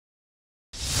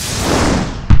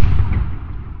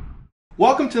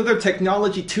Welcome to another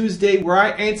Technology Tuesday where I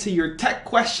answer your tech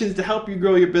questions to help you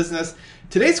grow your business.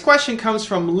 Today's question comes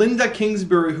from Linda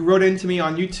Kingsbury, who wrote into me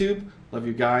on YouTube, love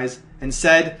you guys, and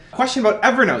said, question about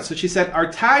Evernote. So she said,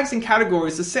 are tags and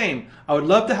categories the same? I would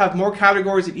love to have more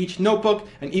categories in each notebook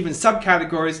and even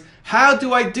subcategories. How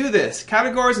do I do this?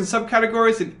 Categories and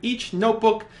subcategories in each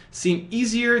notebook seem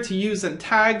easier to use than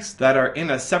tags that are in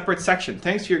a separate section.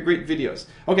 Thanks for your great videos.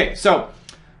 Okay, so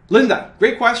Linda,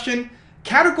 great question.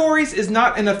 Categories is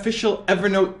not an official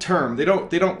Evernote term. They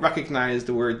don't recognize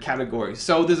the word categories.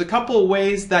 So there's a couple of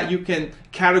ways that you can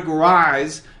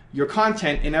categorize your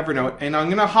content in Evernote, and I'm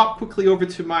gonna hop quickly over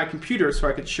to my computer so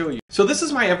I could show you. So this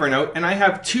is my Evernote, and I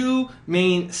have two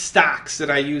main stacks that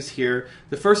I use here.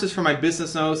 The first is for my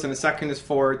business notes, and the second is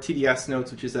for TDS Notes,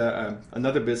 which is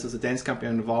another business, a dance company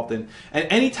I'm involved in. And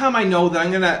anytime I know that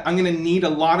I'm gonna need a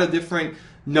lot of different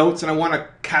notes and I want to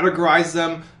categorize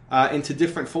them into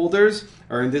different folders,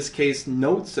 or in this case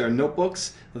notes or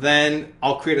notebooks, then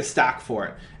I'll create a stack for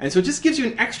it. And so it just gives you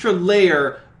an extra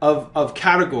layer of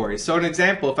categories. So an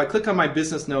example, if I click on my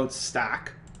business notes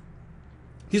stack,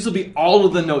 these will be all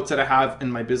of the notes that I have in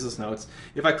my business notes.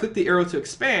 If I click the arrow to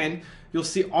expand, you'll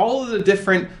see all of the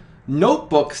different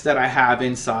notebooks that I have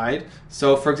inside.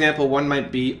 So for example, one might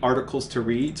be articles to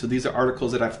read. So these are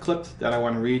articles that I've clipped that I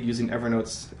want to read using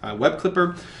Evernote's web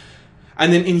clipper.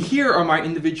 And then in here are my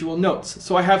individual notes.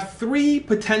 So I have three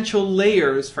potential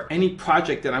layers for any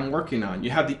project that I'm working on. You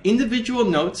have the individual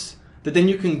notes that then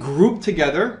you can group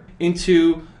together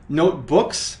into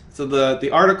notebooks. So the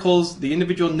articles, the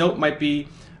individual note might be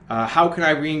how can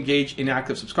I re-engage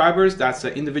inactive subscribers? That's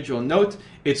an individual note.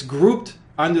 It's grouped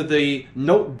under the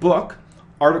notebook,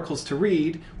 articles to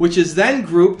read, which is then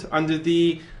grouped under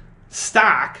the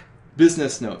stack,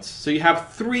 business notes. So you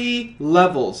have three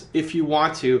levels if you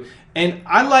want to. And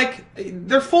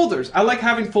they're folders. I like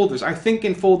having folders. I think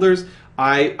in folders.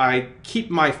 I keep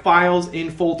my files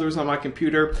in folders on my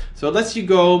computer. So it lets you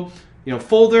go,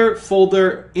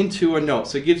 folder into a note.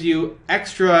 So it gives you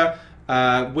extra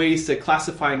ways to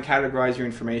classify and categorize your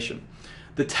information.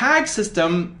 The tag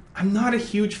system, I'm not a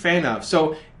huge fan of.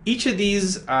 So each of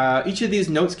these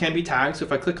notes can be tagged. So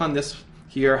if I click on this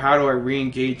here, how do I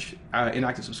re-engage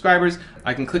inactive subscribers?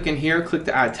 I can click in here, click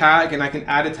to add tag, and I can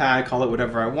add a tag, call it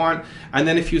whatever I want. And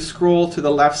then if you scroll to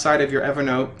the left side of your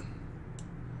Evernote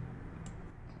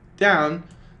down,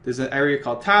 there's an area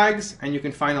called tags, and you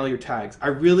can find all your tags. I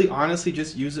really honestly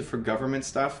just use it for government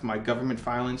stuff, my government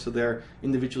filing, so they're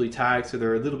individually tagged, so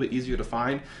they're a little bit easier to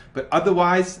find. But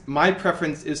otherwise, my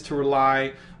preference is to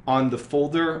rely on the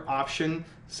folder option.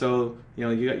 So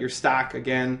you got your stack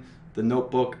again, the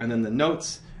notebook, and then the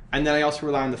notes. And then I also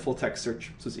rely on the full text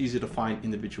search, so it's easy to find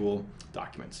individual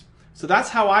documents. So that's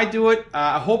how I do it.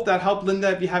 I hope that helped, Linda.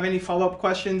 If you have any follow-up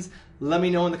questions, let me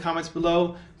know in the comments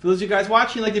below. For those of you guys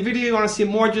watching, like the video, you want to see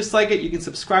more just like it, you can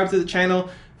subscribe to the channel.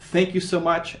 Thank you so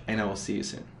much, and I will see you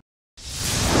soon.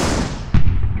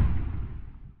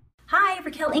 Hi,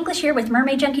 Raquel English here with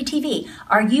Mermaid Junkie TV.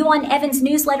 Are you on Evan's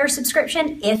newsletter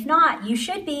subscription? If not, you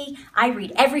should be. I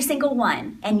read every single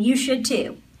one, and you should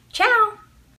too. Ciao!